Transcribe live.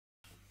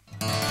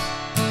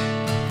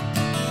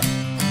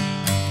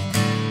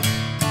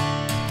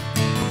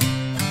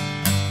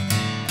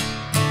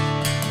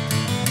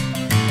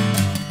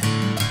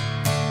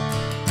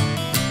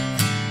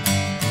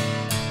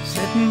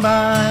sitting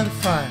by the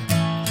fire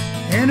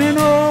in an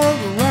old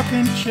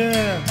rocking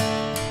chair,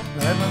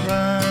 like my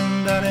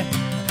granddaddy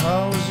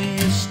always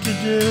used to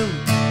do,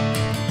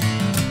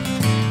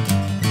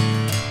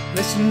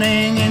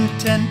 listening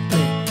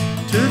intently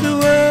to the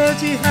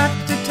words he had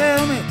to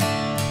tell me,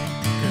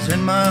 'cause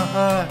in my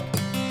heart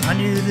I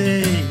knew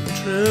they were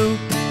true.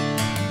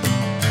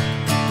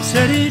 He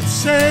said he'd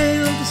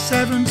sailed the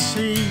 7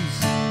 seas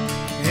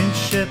in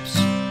ships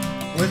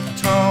with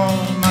tall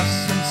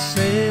masts and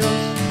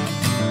sails,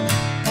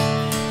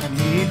 and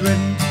he'd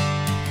ridden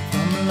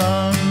from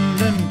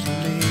London to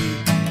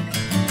Leeds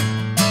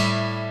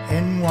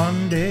in one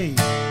day.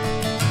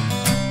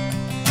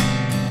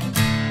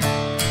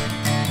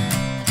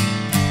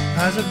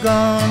 As I've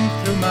gone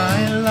through my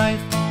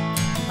life,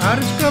 I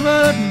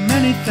discovered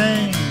many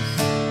things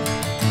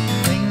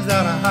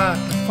that I had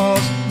to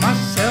force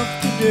myself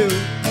to do,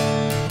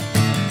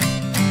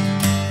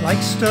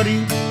 like study,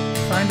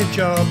 find a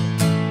job,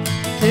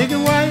 take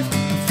a wife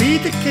and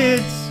feed the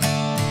kids,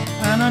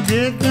 and I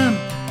did them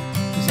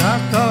 'cause I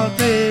thought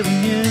they were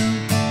new.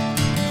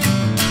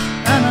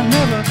 And I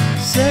never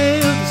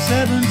sailed the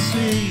 7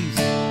 seas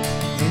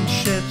in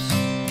ships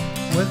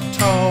with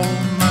tall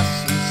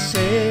masts and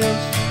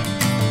sails.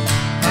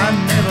 I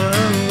never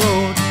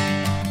rode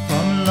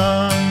from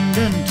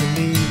London to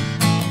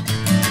Leeds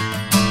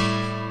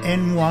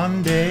in one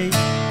day.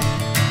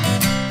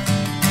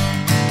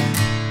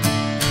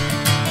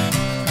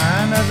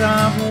 And as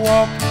I've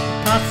walked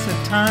past the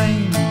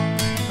time,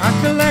 I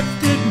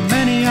collected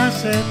many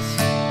assets.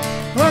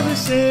 Well, they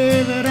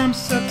say that I'm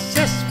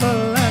successful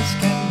as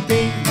can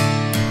be,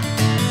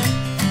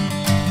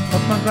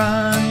 but my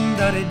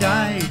granddaddy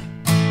died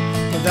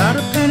without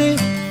a penny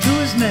to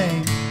his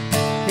name.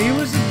 He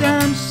was a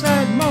damn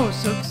sight more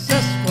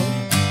successful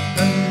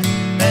than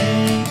me,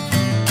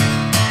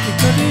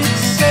 because he'd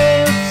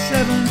sailed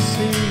 7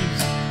 seas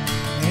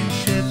in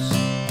ships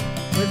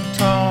with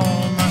tall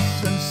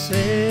masts and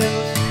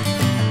sails,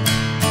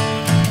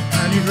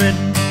 and he'd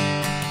ridden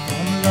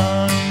from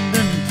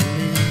London to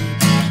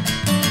Leeds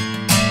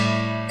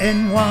in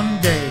one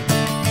day.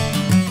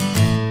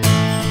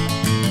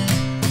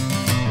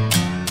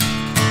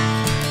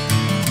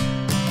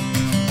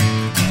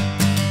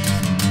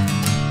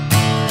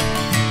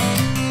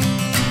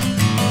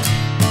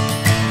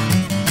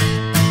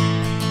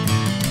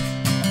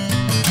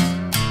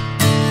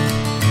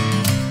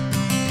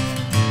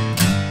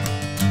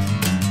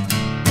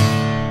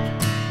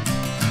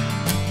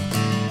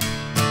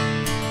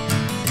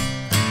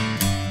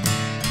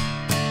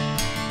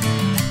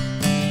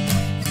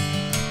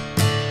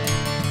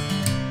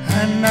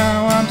 And now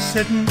I'm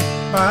sitting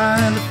by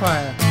the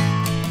fire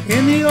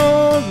in the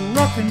old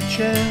rocking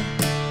chair,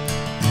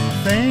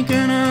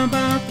 thinking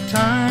about the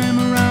time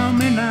around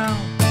me now.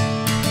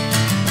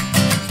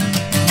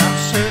 I'm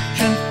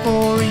searching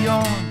for a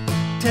yarn to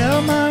tell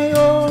my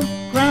old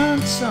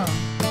grandson,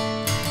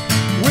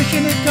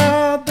 wishing to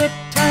God that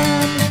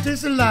time was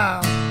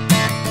disallowed,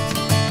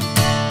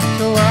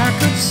 so I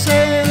could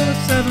sail the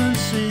 7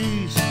 seas